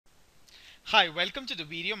Hi, welcome to the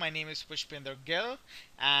video. My name is Pushpinder Gill,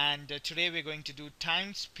 and today we're going to do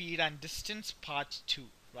time, speed, and distance part 2,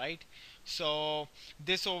 right? So,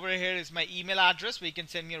 this over here is my email address where you can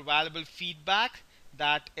send me your valuable feedback.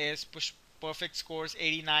 That is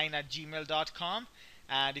pushperfectscores89 at gmail.com.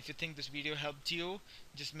 And if you think this video helped you,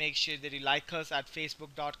 just make sure that you like us at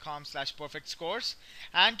facebook.com/perfectscores.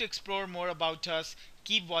 And to explore more about us,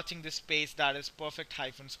 keep watching this page that is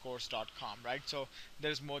perfect-scores.com, right? So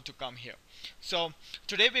there's more to come here. So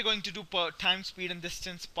today we're going to do time, speed, and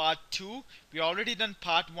distance part 2. We already done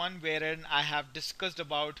part 1 wherein I have discussed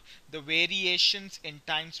about the variations in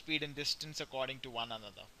time, speed, and distance according to one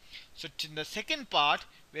another. So in the second part,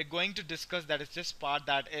 we're going to discuss, that is this part,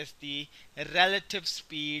 that is the relative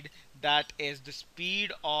speed, that is the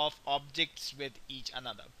speed of objects with each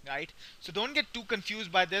another, right? So don't get too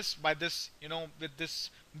confused by this, with this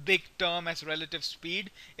big term as relative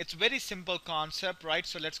speed. It's very simple concept, right?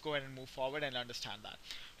 So let's go ahead and move forward and understand that.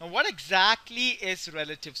 Now, what exactly is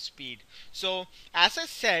relative speed? So as I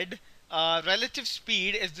said, relative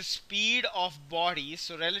speed is the speed of bodies.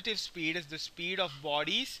 So relative speed is the speed of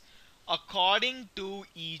bodies according to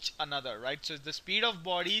each another, right? So it's the speed of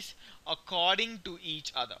bodies according to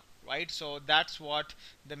each other, right? So that's what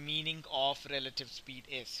the meaning of relative speed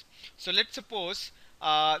is. So let's suppose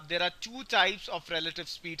there are two types of relative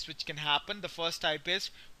speeds which can happen. The first type is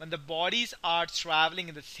when the bodies are traveling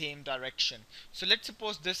in the same direction. So let's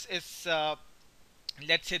suppose this is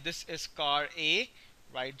let's say this is car A,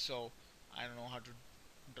 right? So I don't know how to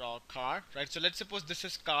draw a car, right? So let's suppose this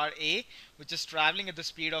is car A, which is traveling at the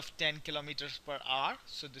speed of 10 kilometers per hour.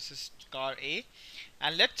 So this is car A,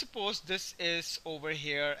 and let's suppose this is over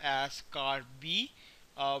here as car B,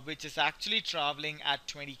 which is actually traveling at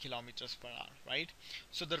 20 kilometers per hour, right?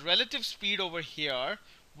 So the relative speed over here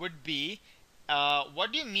would be,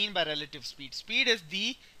 what do you mean by relative speed? Speed is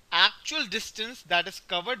the actual distance that is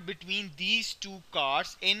covered between these two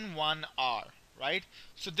cars in 1 hour, right?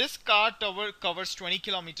 So this car covers 20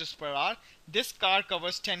 kilometers per hour. This car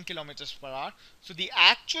covers 10 kilometers per hour. So the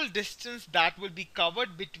actual distance that will be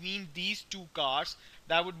covered between these two cars,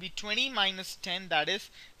 that would be 20 minus 10, that is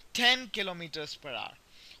 10 kilometers per hour.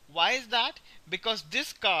 Why is that? Because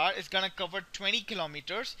this car is gonna cover 20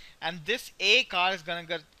 kilometers and this A car is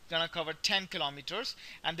gonna cover 10 kilometers,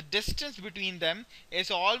 and the distance between them is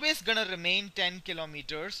always gonna remain 10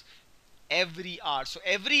 kilometers every hour. So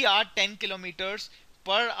every hour 10 kilometers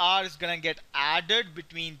per hour is gonna get added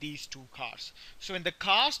between these two cars. So when the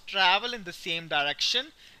cars travel in the same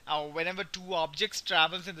direction, or whenever two objects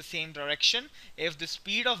travels in the same direction, if the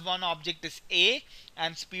speed of one object is A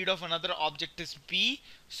and speed of another object is B,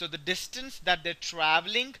 so the distance that they're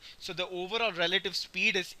traveling, so the overall relative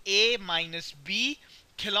speed is A minus B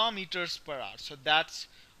kilometers per hour. So that's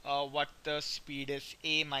what the speed is,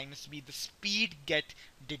 A minus B. The speed get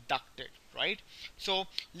deducted, right? So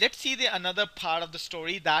let's see the another part of the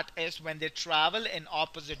story, that is when they travel in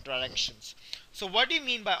opposite directions. So what do you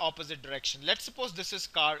mean by opposite direction? Let's suppose this is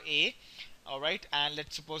car A, all right, and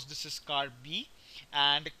let's suppose this is car B,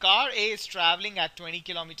 and car A is traveling at 20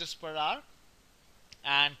 kilometers per hour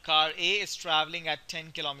and car A is traveling at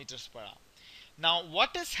 10 kilometers per hour. Now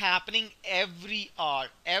what is happening every hour?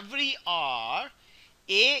 Every hour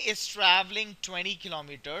A is traveling 20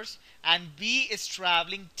 kilometers and B is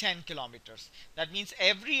traveling 10 kilometers. That means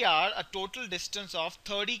every hour a total distance of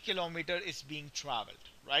 30 kilometers is being traveled,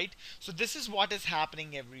 right? So this is what is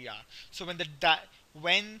happening every hour. So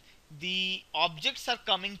when the objects are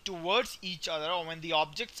coming towards each other, or when the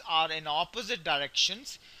objects are in opposite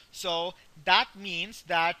directions, so that means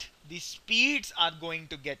that the speeds are going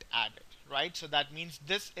to get added, right? So that means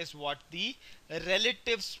this is what the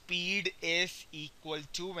relative speed is equal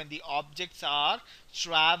to when the objects are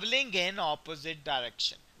traveling in opposite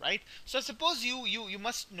direction, right? So suppose you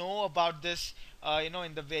must know about this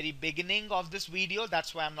in the very beginning of this video.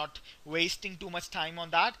 That's why I'm not wasting too much time on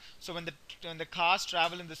that. So when the cars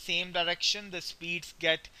travel in the same direction, the speeds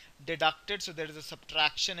get deducted, so there is a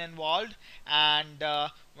subtraction involved, and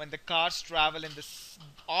when the cars travel in the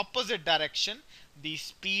opposite direction, the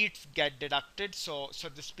speeds get deducted, so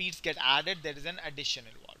the speeds get added, there is an addition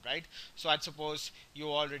involved, right? So I suppose you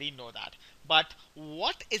already know that. But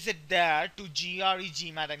what is it there to GRE,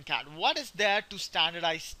 GMAT, and CAT? What is there to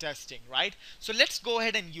standardized testing, right? So let's go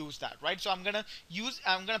ahead and use that, right? So I'm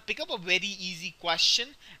gonna pick up a very easy question,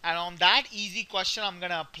 and on that easy question I'm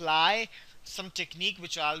gonna apply some technique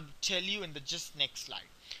which I'll tell you in the just next slide.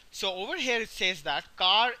 So over here it says that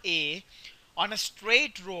car A on a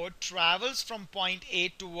straight road travels from point A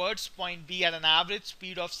towards point B at an average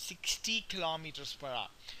speed of 60 kilometers per hour.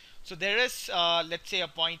 So there is let's say a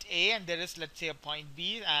point A and there is let's say a point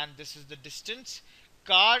B, and this is the distance.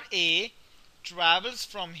 Car A travels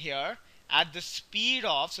from here at the speed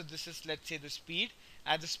of, so this is let's say the speed,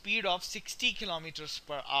 at the speed of 60 kilometers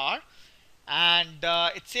per hour, and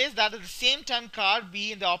it says that at the same time car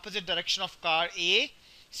B in the opposite direction of car A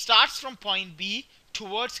starts from point B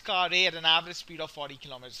towards car A at an average speed of 40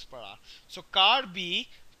 kilometers per hour. So car B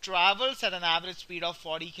travels at an average speed of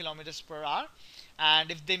 40 kilometers per hour, and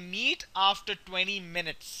if they meet after 20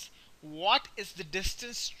 minutes, what is the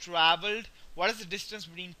distance traveled, what is the distance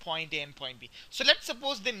between point A and point B? So let's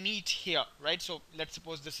suppose they meet here, right? So let's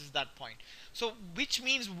suppose this is that point. So which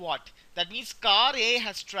means what? That means car A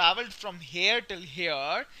has traveled from here till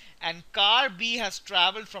here and car B has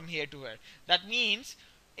traveled from here to here. That means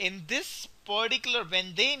in this particular,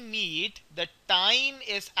 when they meet, the time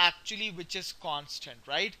is actually which is constant,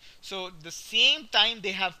 right? So the same time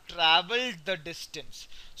they have traveled the distance,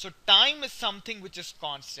 so time is something which is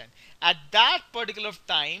constant. At that particular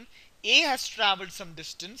time A has traveled some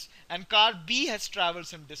distance and car B has traveled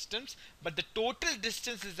some distance, but the total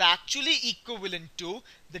distance is actually equivalent to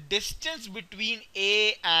the distance between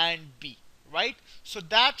A and B, right? So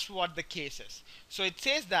that's what the case is. So it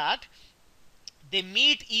says that they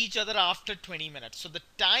meet each other after 20 minutes. So the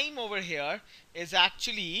time over here is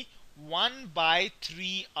actually 1 by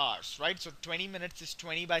 3 hours, right? So 20 minutes is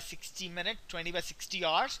 20 by 60 minutes, 20 by 60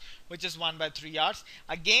 hours, which is 1 by 3 hours.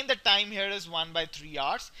 Again, the time here is 1 by 3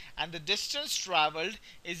 hours, and the distance traveled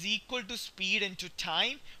is equal to speed into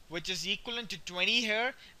time, which is equivalent to 20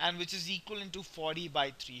 here and which is equivalent to 40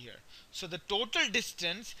 by 3 here. So the total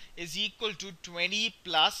distance is equal to 20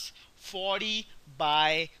 plus 40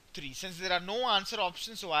 by 3. Since there are no answer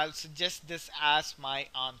options, so I'll suggest this as my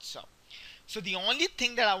answer. So the only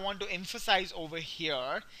thing that I want to emphasize over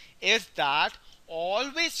here is that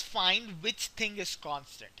always find which thing is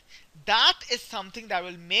constant. That is something that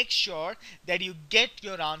will make sure that you get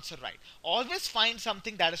your answer right. Always find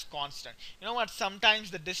something that is constant. You know what?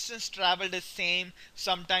 Sometimes the distance traveled is same,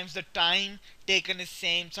 sometimes the time taken is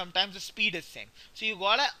same, sometimes the speed is same. So you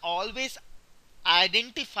gotta always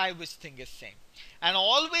identify which thing is same, and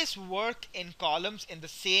always work in columns in the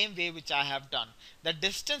same way which I have done. The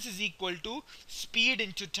distance is equal to speed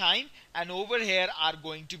into time, and over here are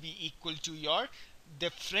going to be equal to your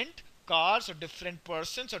different cars or different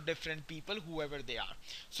persons or different people, whoever they are.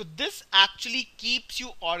 So this actually keeps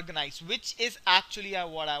you organized, which is actually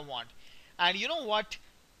what I want. And you know what,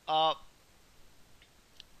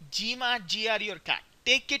 GMAT, GRE or CAT,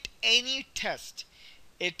 take it any test,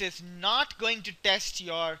 it is not going to test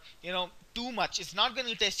your, too much. It's not going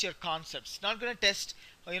to test your concepts. It's not going to test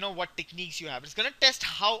what techniques you have. It's going to test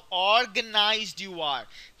how organized you are.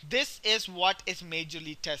 This is what is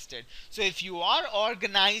majorly tested. So if you are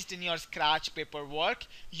organized in your scratch paper work,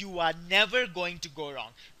 you are never going to go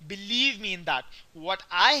wrong. Believe me in that. What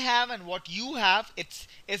I have and what you have, it's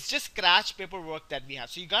just scratch paper work that we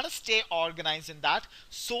have. So you got to stay organized in that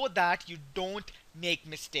so that you don't make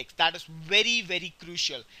mistakes. That is very, very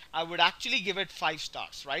crucial. I would actually give it 5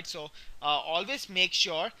 stars, right? So always make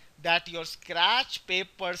sure that your scratch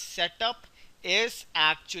paper setup is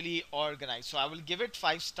actually organized. So I will give it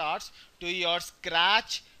 5 stars to your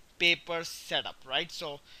scratch paper setup, right?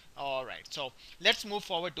 So alright, so let's move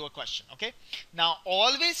forward to a question. Okay, now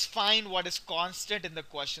always find what is constant in the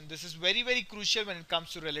question. This is very, very crucial when it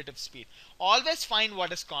comes to relative speed. Always find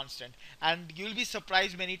what is constant, and you'll be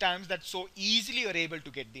surprised many times that so easily you're able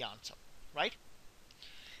to get the answer, right?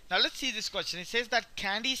 Now let's see this question. It says that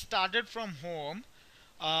Candy started from home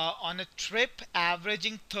on a trip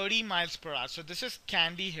averaging 30 miles per hour. So this is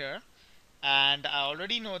Candy here, and I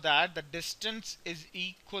already know that the distance is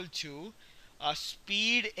equal to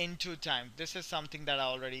speed into time. This is something that I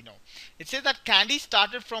already know. It says that Candy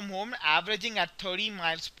started from home averaging at 30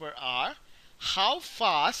 miles per hour. How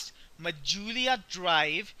fast must Julia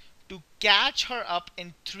drive to catch her up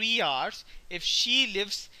in 3 hours if she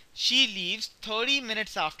leaves 30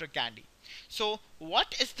 minutes after Candy? So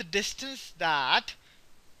what is the distance that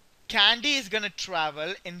Candy is going to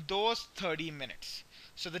travel in those 30 minutes?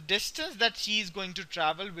 So the distance that she is going to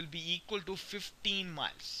travel will be equal to 15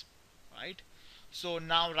 miles, right? So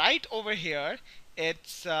now right over here,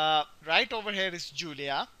 it's right over here is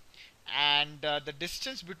Julia, and the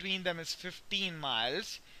distance between them is 15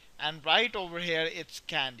 miles, and right over here it's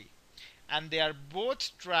Candy, and they are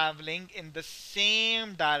both traveling in the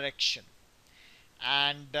same direction.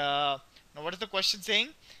 And now what is the question saying?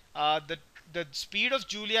 The speed of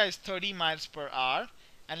Julia is 30 miles per hour,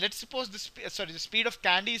 and let's suppose the speed of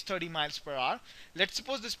Candy is 30 miles per hour. Let's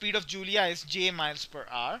suppose the speed of Julia is j miles per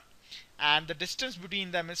hour. and the distance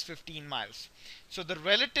between them is 15 miles. So the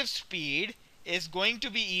relative speed is going to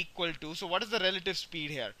be equal to, so what is the relative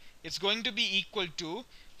speed here? It's going to be equal to,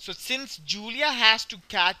 so since Julia has to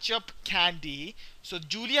catch up Candy, so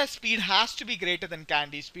Julia's speed has to be greater than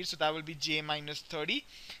Candy's speed, so that will be J minus 30,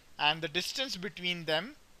 and the distance between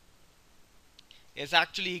them is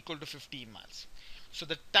actually equal to 15 miles. So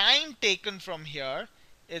the time taken from here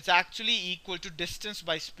is actually equal to distance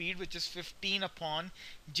by speed, which is 15 upon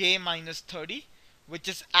J minus 30, which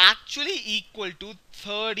is actually equal to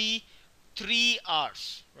 33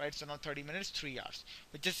 hours, right? So not 30 minutes, 3 hours,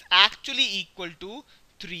 which is actually equal to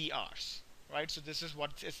 3 hours, right? So this is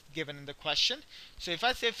what is given in the question. So if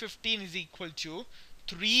I say 15 is equal to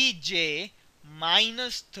 3J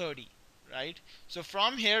minus 30, right? So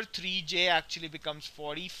from here 3J actually becomes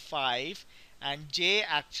 45 and J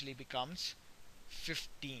actually becomes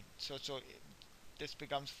 15. So this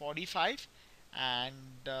becomes 45 and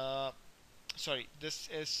sorry, this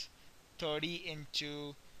is 30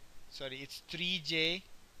 into, sorry, it's 3J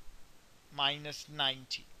minus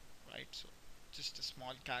 90, right? So just a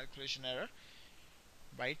small calculation error,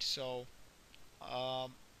 right? So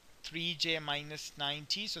um, 3J minus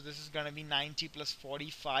 90, so this is going to be 90 plus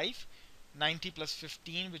 45, 90 plus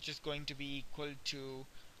 15, which is going to be equal to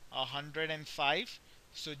 105.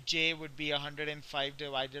 So J would be 105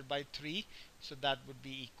 divided by 3, so that would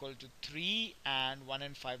be equal to 3, and 1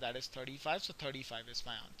 and 5, that is 35, so 35 is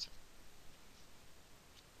my answer,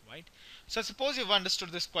 right? So suppose you've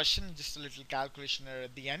understood this question, just a little calculation error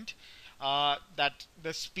at the end. That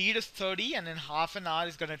the speed is 30 and in half an hour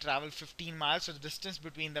is going to travel 15 miles, so the distance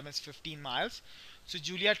between them is 15 miles. So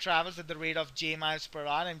Julia travels at the rate of J miles per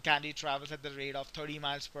hour and Candy travels at the rate of 30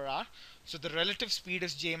 miles per hour. So the relative speed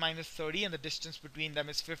is J minus 30 and the distance between them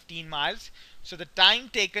is 15 miles. So the time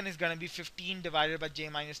taken is going to be 15 divided by J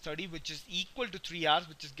minus 30, which is equal to 3 hours,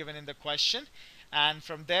 which is given in the question. And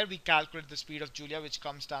from there we calculate the speed of Julia, which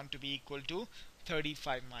comes down to be equal to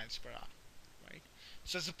 35 miles per hour, right?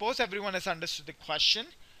 So suppose everyone has understood the question.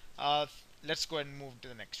 Let's go ahead and move to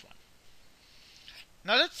the next one.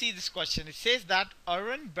 Now let's see this question. It says that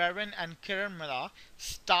Arun, Baron and Kiranmala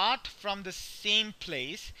start from the same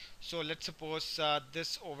place. So let's suppose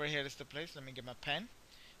this over here is the place. Let me get my pen.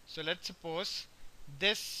 So let's suppose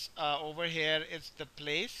this over here is the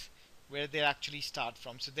place where they actually start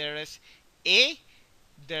from. So there is A,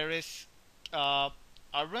 there is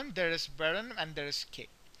Arun, there is Baron and there is K.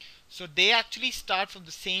 So they actually start from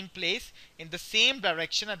the same place in the same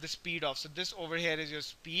direction at the speed of. So this over here is your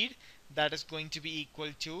speed, that is going to be equal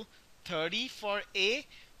to 30 for A,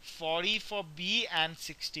 40 for B and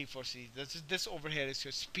 60 for C. This over here is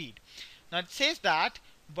your speed. Now it says that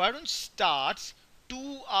Barun starts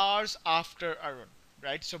 2 hours after Arun,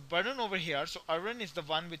 right? So Barun over here, so Arun is the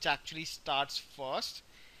one which actually starts first,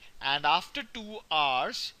 and after 2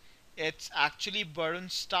 hours it's actually Barun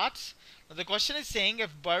starts. Now the question is saying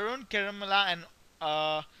if Barun, Kiranmala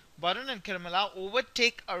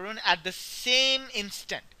overtake Arun at the same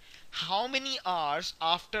instant, how many hours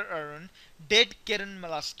after Arun did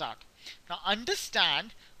Kiranmala start? Now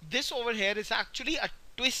understand, this over here is actually a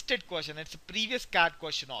twisted question. It's a previous CAT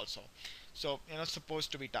question also, so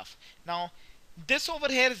supposed to be tough. Now this over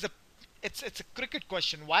here is it's a cricket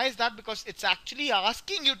question. Why is that? Because it's actually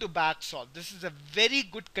asking you to back solve. This is a very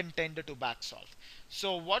good contender to back solve.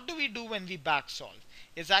 So what do we do when we back solve?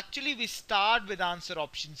 Is actually we start with answer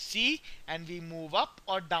option C and we move up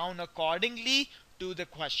or down accordingly to the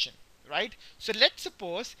question, right? So let's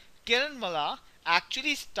suppose Kiranmala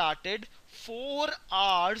actually started 4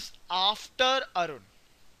 hours after Arun,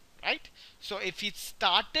 right? So if it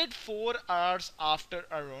started 4 hours after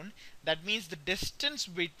Arun, that means the distance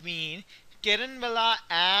between Kiranmala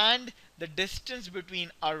and the distance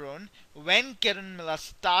between Arun when Kiranmala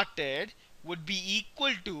started would be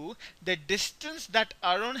equal to the distance that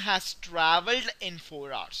Arun has traveled in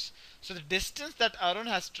 4 hours. So the distance that Arun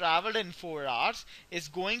has traveled in 4 hours is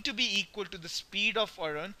going to be equal to the speed of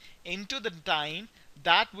Arun into the time,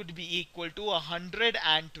 that would be equal to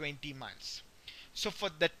 120 miles. So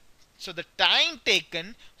the time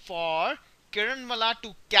taken for Kiranmala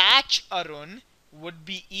to catch Arun would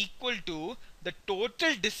be equal to the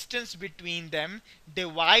total distance between them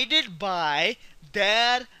divided by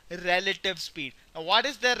their relative speed. Now what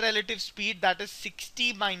is their relative speed? That is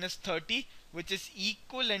 60 minus 30, which is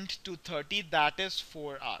equivalent to 30, that is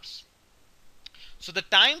 4 hours. So the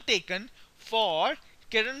time taken for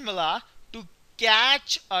Kiranmala to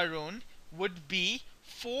catch Arun would be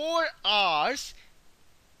 4 hours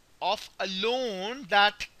of alone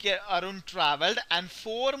that Arun traveled and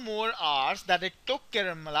 4 more hours that it took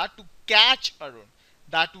Kiranmala to catch Arun.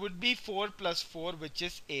 that would be 4 plus 4, which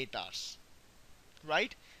is 8 hours,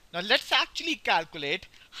 right? Now let's actually calculate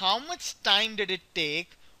how much time did it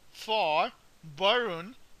take for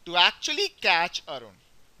Barun to actually catch Arun.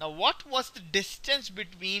 Now what was the distance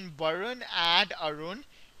between Barun and Arun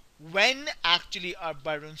when actually our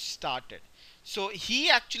Barun started? So he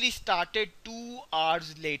actually started 2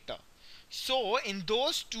 hours later. So in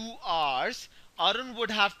those 2 hours, Arun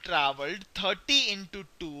would have traveled 30 into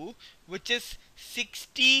 2, which is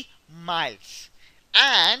 60 miles.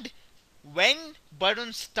 And when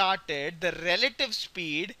Barun started, the relative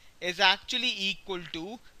speed is actually equal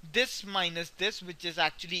to this minus this, which is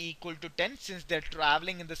actually equal to 10 since they're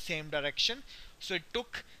traveling in the same direction. So it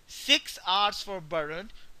took 6 hours for Barun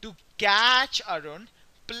to catch Arun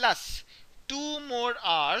plus 2 more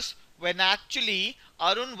hours when actually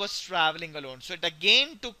Arun was traveling alone. So it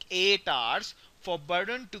again took 8 hours for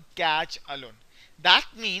Barun to catch alone. That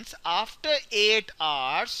means after 8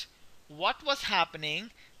 hours, what was happening?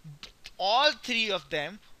 All three of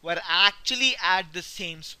them were actually at the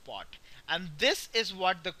same spot. And this is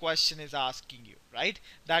what the question is asking you, right?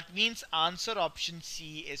 That means answer option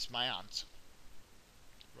C is my answer,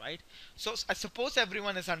 right? So I suppose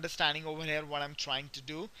everyone is understanding over here what I'm trying to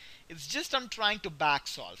do. It's just I'm trying to back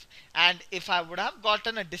solve. And if I would have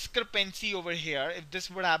gotten a discrepancy over here, if this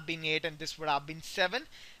would have been 8 and this would have been 7,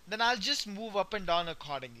 then I'll just move up and down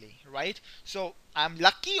accordingly, right? So I'm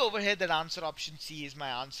lucky over here that answer option C is my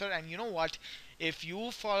answer. And you know what? If you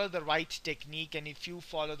follow the right technique and if you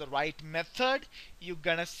follow the right method, you're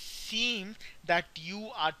gonna seem that you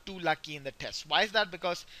are too lucky in the test. Why is that?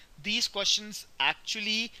 Because these questions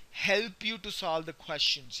actually help you to solve the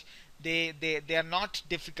questions. They are not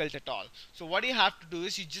difficult at all. So what you have to do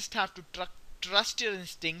is you just have to trust your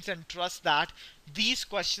instincts and trust that these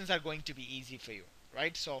questions are going to be easy for you,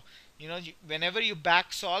 right? So whenever you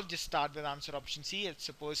back solve, just start with answer option C. It's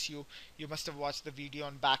suppose you must have watched the video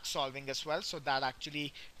on back solving as well, so that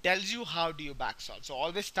actually tells you how do you back solve. So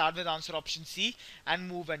always start with answer option C and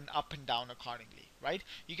move up and down accordingly, right?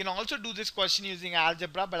 You can also do this question using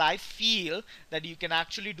algebra, but I feel that you can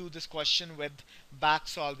actually do this question with back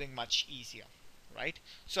solving much easier, right?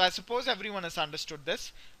 So I suppose everyone has understood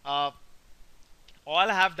this. All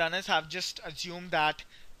I have done is I've just assumed that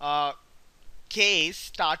K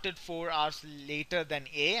started 4 hours later than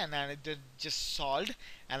A, and then it just solved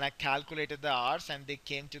and I calculated the hours and they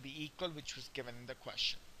came to be equal, which was given in the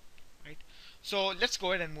question, right? So let's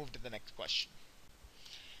go ahead and move to the next question.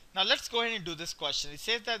 Now let's go ahead and do this question. It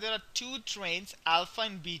says that there are two trains, alpha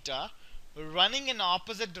and beta, running in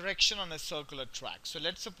opposite direction on a circular track. So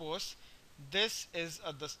let's suppose this is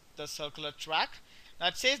the circular track. Now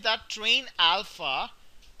it says that train alpha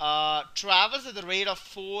travels at the rate of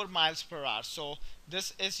 4 miles per hour. So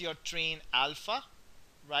this is your train alpha,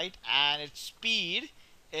 right? And its speed,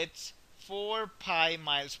 it's 4 pi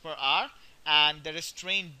miles per hour. And there is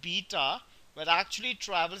train beta, but actually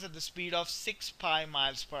travels at the speed of 6 pi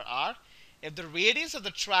miles per hour. If the radius of the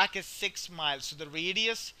track is 6 miles, so the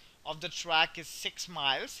radius of the track is 6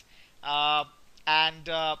 miles, and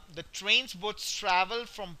the trains both travel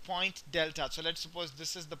from point delta. So let's suppose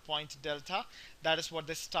this is the point delta. That is what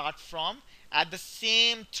they start from at the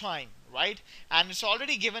same time, right? And it's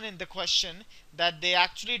already given in the question that they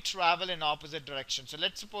actually travel in opposite direction. So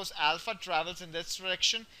let's suppose alpha travels in this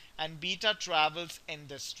direction and beta travels in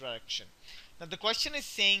this direction. Now the question is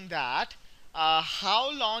saying that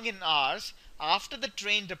how long in hours after the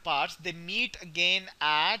train departs they meet again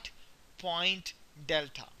at point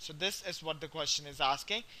delta. So this is what the question is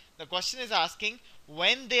asking. The question is asking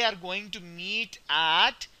when they are going to meet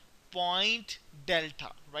at point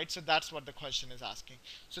delta, right? So that's what the question is asking.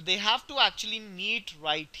 So they have to actually meet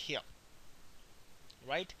right here,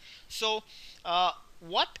 right? So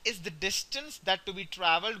what is the distance that to be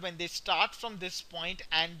traveled when they start from this point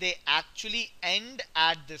and they actually end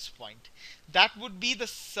at this point? That would be the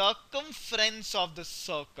circumference of the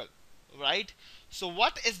circle, right? So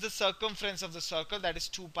what is the circumference of the circle? That is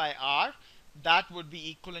 2 pi r. That would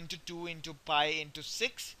be equivalent to 2 into pi into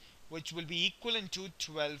 6, which will be equivalent to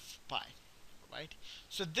 12 pi, right?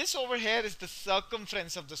 So this over here is the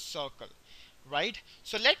circumference of the circle, right?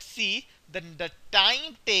 So let's see the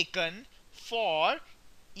time taken for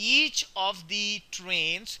each of the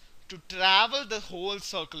trains to travel the whole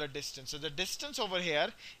circular distance. So the distance over here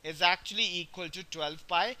is actually equal to 12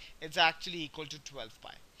 pi. It's actually equal to 12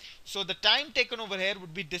 pi. So the time taken over here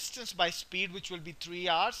would be distance by speed, which will be 3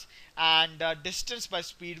 hours, and distance by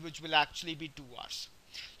speed, which will actually be 2 hours.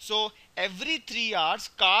 So every 3 hours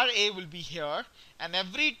car A will be here, and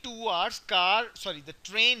every 2 hours the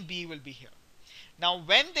train B will be here. Now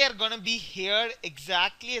when they are going to be here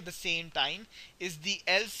exactly at the same time is the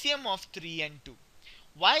LCM of 3 and 2.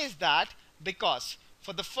 Why is that? Because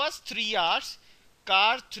for the first 3 hours,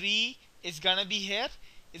 car 3 is going to be here,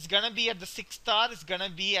 it's going to be at the 6th hour, it's going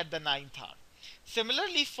to be at the 9th hour.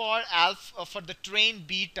 Similarly for alpha, for the train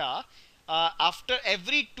beta, after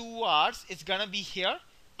every 2 hours it's going to be here,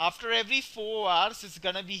 after every 4 hours it's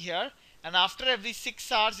going to be here, and after every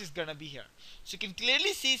 6 hours it's going to be here. So you can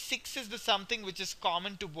clearly see 6 is the something which is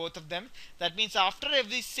common to both of them. That means after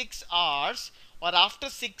every 6 hours, or after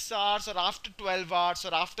 6 hours, or after 12 hours,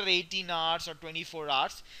 or after 18 hours, or 24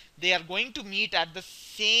 hours, they are going to meet at the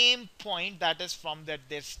same point, that is from that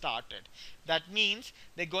they started. That means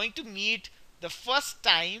they're going to meet the first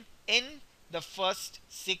time in the first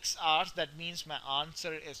 6 hours. That means my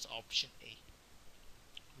answer is option A,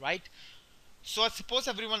 right? So I suppose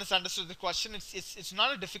everyone has understood the question. It's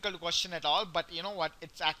not a difficult question at all, but you know what?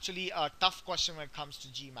 It's actually a tough question when it comes to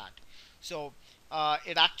GMAT. So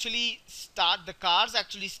it actually the cars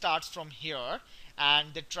actually starts from here,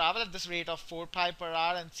 and they travel at this rate of 4 pi per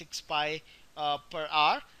hour and 6 pi per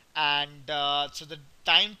hour, and so the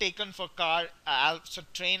time taken for so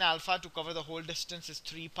train alpha to cover the whole distance is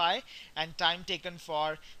 3 pi, and time taken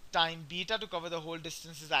for time beta to cover the whole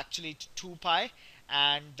distance is actually 2 pi,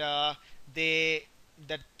 and they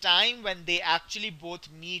the time when they actually both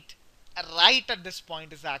meet right at this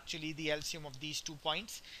point is actually the LCM of these 2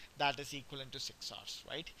 points, that is equivalent to 6 hours,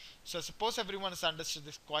 right? So suppose everyone has understood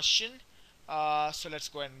this question. So let's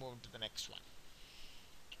go and move to the next one.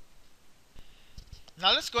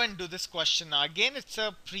 Now let's go and do this question. Now again, it's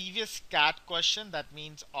a previous CAT question, that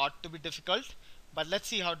means ought to be difficult, but let's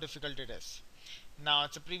see how difficult it is. Now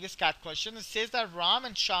it's a previous CAT question. It says that Ram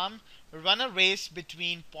and Sham run a race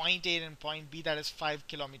between point A and point B, that is 5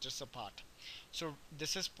 kilometers apart. So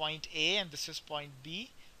this is point A and this is point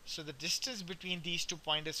B. So the distance between these 2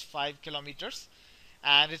 points is 5 kilometers.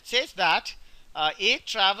 And it says that A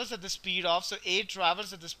travels at the speed of, so A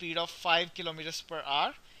travels at the speed of 5 kilometers per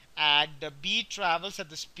hour, and B travels at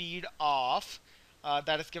the speed of,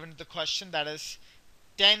 that is given in the question, that is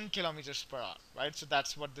 10 kilometers per hour, right? So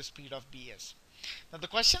that's what the speed of B is. Now the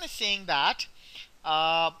question is saying that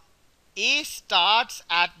A starts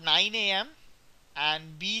at 9 a.m.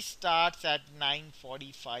 and B starts at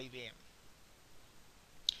 9:45 a.m.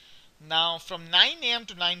 Now from 9 a.m.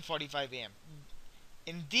 to 9:45 a.m.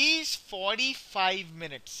 in these 45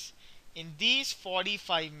 minutes,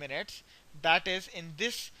 that is in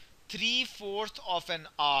this 3/4 of an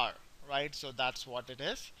hour, right? So that's what it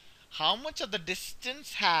is. How much of the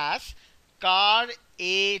distance has car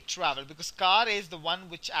A traveled? Because car A is the one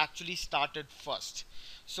which actually started first.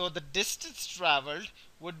 So the distance traveled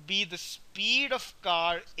would be the speed of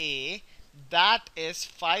car A, that is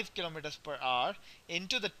 5 kilometers per hour,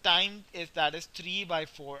 into the time is, that is 3 by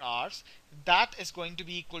 4 hours. That is going to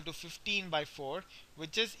be equal to 15 by 4,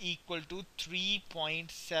 which is equal to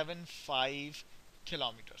 3.75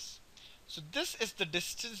 kilometers. So this is the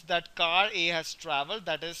distance that car A has traveled,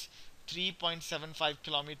 that is 3.75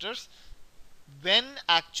 kilometers, when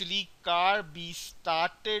actually car B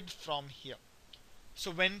started from here.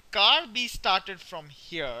 So when car B started from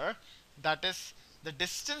here, that is the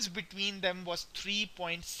distance between them was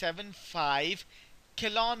 3.75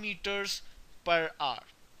 kilometers per hour.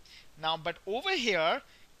 Now but over here,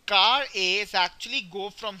 car A is actually go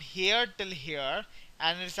from here till here,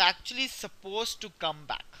 and it's actually supposed to come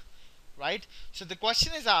back, right? So the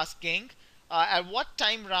question is asking at what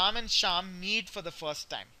time Ram and Sham meet for the first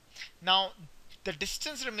time. Now the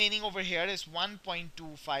distance remaining over here is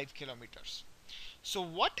 1.25 kilometers. So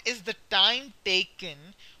what is the time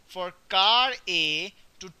taken for car A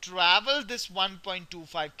to travel this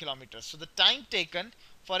 1.25 kilometers? So the time taken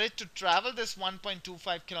for it to travel this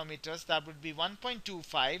 1.25 kilometers, that would be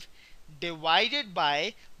 1.25 divided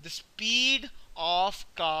by the speed of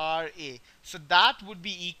car A. So that would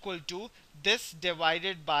be equal to this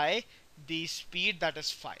divided by the speed, that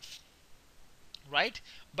is 5, right?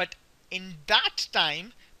 But in that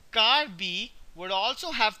time, car B would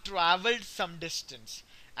also have traveled some distance.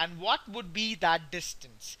 And what would be that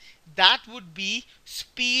distance? That would be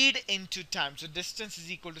speed into time. So distance is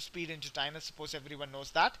equal to speed into time. I suppose everyone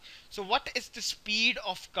knows that. So what is the speed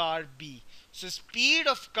of car B? So speed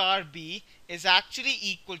of car B is actually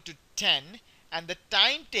equal to 10, and the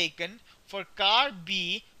time taken for car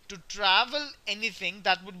B to travel anything,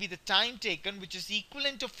 that would be the time taken, which is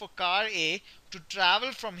equivalent to for car A to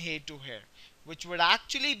travel from here to here, which would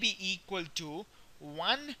actually be equal to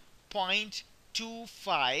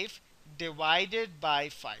 1.25 divided by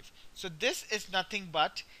 5. So this is nothing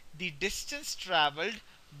but the distance traveled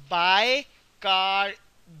by car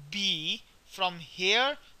B from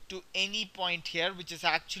here to any point here, which is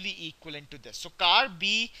actually equivalent to this. So car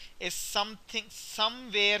B is something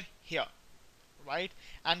somewhere here, right?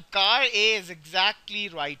 And car A is exactly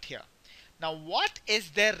right here. Now, what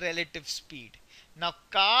is their relative speed? Now,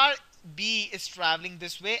 car B is traveling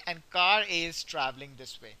this way and car A is traveling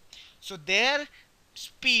this way. So, their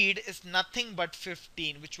speed is nothing but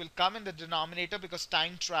 15, which will come in the denominator because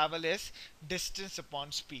time travel is distance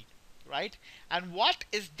upon speed, right? And what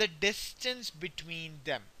is the distance between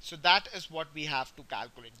them? So that is what we have to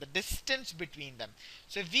calculate, the distance between them.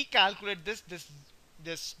 So if we calculate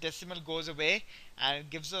this decimal goes away and it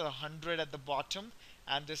gives us 100 at the bottom,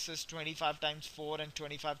 and this is 25 times 4 and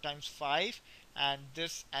 25 times 5, and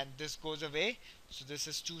this goes away, so this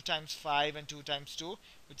is 2 times 5 and 2 times 2,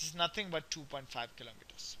 which is nothing but 2.5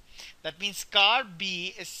 kilometers. That means car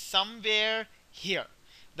B is somewhere here.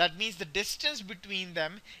 That means the distance between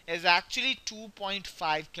them is actually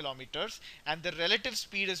 2.5 kilometers and the relative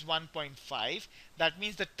speed is 1.5. That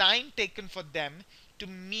means the time taken for them to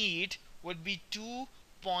meet would be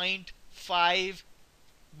 2.5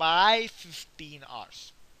 by 15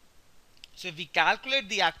 hours. So if we calculate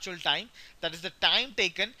the actual time, that is the time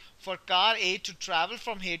taken for car A to travel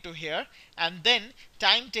from here to here, and then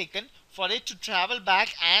time taken for it to travel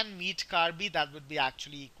back and meet car B, that would be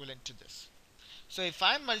actually equivalent to this. So if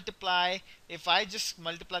I just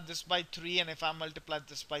multiply this by 3 and if I multiply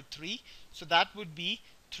this by 3, so that would be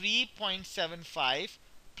 3.75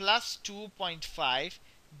 plus 2.5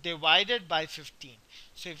 divided by 15.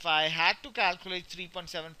 So if I had to calculate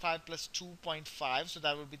 3.75 plus 2.5, so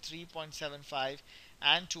that would be 3.75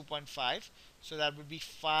 and 2.5. So that would be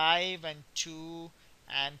 5 and 2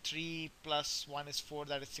 and 3 plus 1 is 4,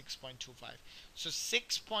 that is 6.25. So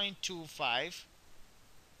 6.25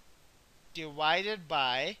 divided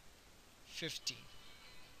by 15,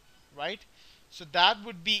 right? So that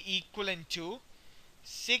would be equivalent to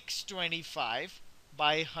 625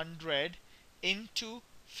 by 100 into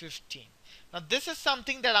 15. Now this is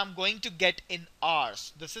something that I'm going to get in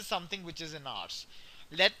hours. This is something which is in hours.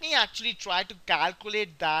 Let me actually try to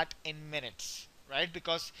calculate that in minutes, right?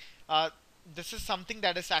 Because this is something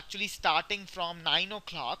that is actually starting from 9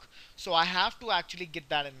 o'clock, so I have to actually get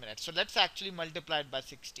that in minutes. So let's actually multiply it by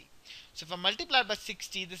 60. So if I multiply by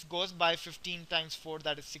 60, this goes by 15 times 4,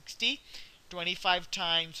 that is 60. 25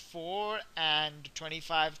 times 4 and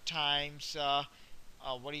 25 times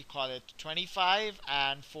what do you call it, 25,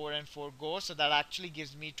 and 4 and 4 go, so that actually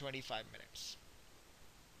gives me 25 minutes.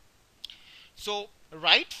 So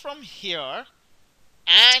right from here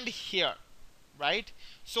and here, right?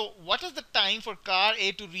 So what is the time for car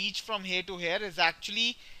A to reach from here to here is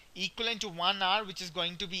actually equivalent to 1 hour, which is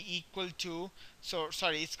going to be equal to, so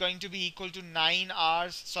sorry, it's going to be equal to 9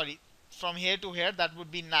 hours, sorry, from here to here, that would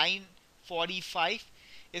be 9:45.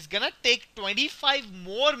 It's gonna take 25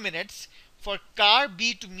 more minutes for car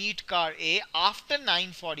B to meet car A after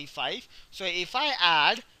 9:45. So if I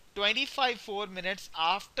add 25 4 minutes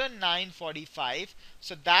after 9:45,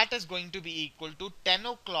 so that is going to be equal to 10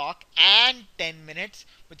 o'clock and 10 minutes,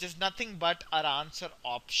 which is nothing but our answer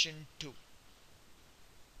option 2,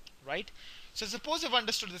 right? So suppose you've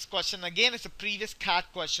understood this question. Again, it's a previous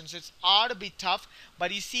CAT question, so it's ought to be tough,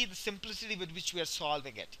 but you see the simplicity with which we are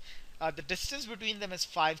solving it. The distance between them is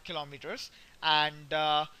 5 kilometers, and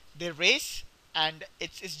they race, and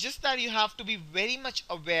it's just that you have to be very much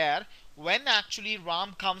aware when actually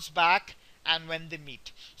Ram comes back and when they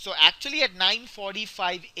meet. So actually at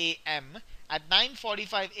 9:45 a.m. at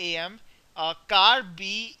 9:45 a.m. Car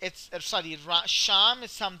B, it's sorry, Sham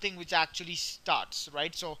is something which actually starts,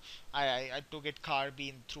 right? So I took it car B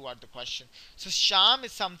in throughout the question. So Sham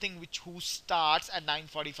is something who starts at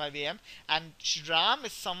 9:45 a.m. and Ram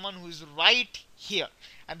is someone who is right here,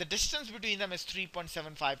 and the distance between them is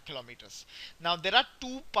 3.75 kilometers. Now there are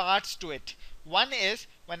two parts to it. One is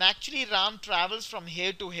when actually Ram travels from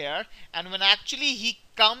here to here, and when actually he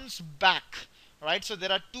comes back, right? So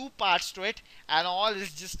there are two parts to it, and all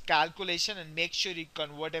is just calculation, and make sure you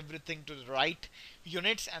convert everything to the right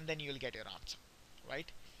units, and then you'll get your answer,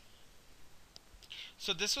 right?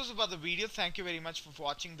 So this was about the video. Thank you very much for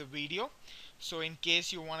watching the video. So in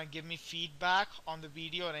case you want to give me feedback on the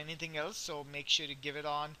video or anything else, so make sure you give it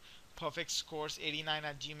on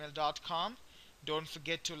perfectscores89@gmail.com. Don't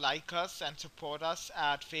forget to like us and support us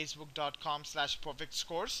at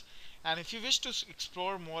facebook.com/perfectscores. And if you wish to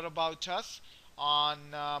explore more about us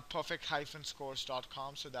on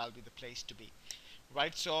perfect-scores.com, so that'll be the place to be,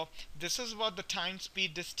 right? So this is about the time,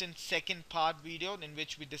 speed, distance second part video, in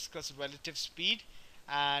which we discuss relative speed,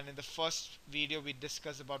 and in the first video we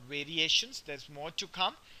discuss about variations. There's more to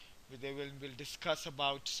come. We'll discuss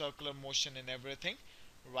about circular motion and everything.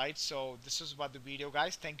 right? So this was about the video,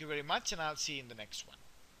 guys. Thank you very much, and I'll see you in the next one.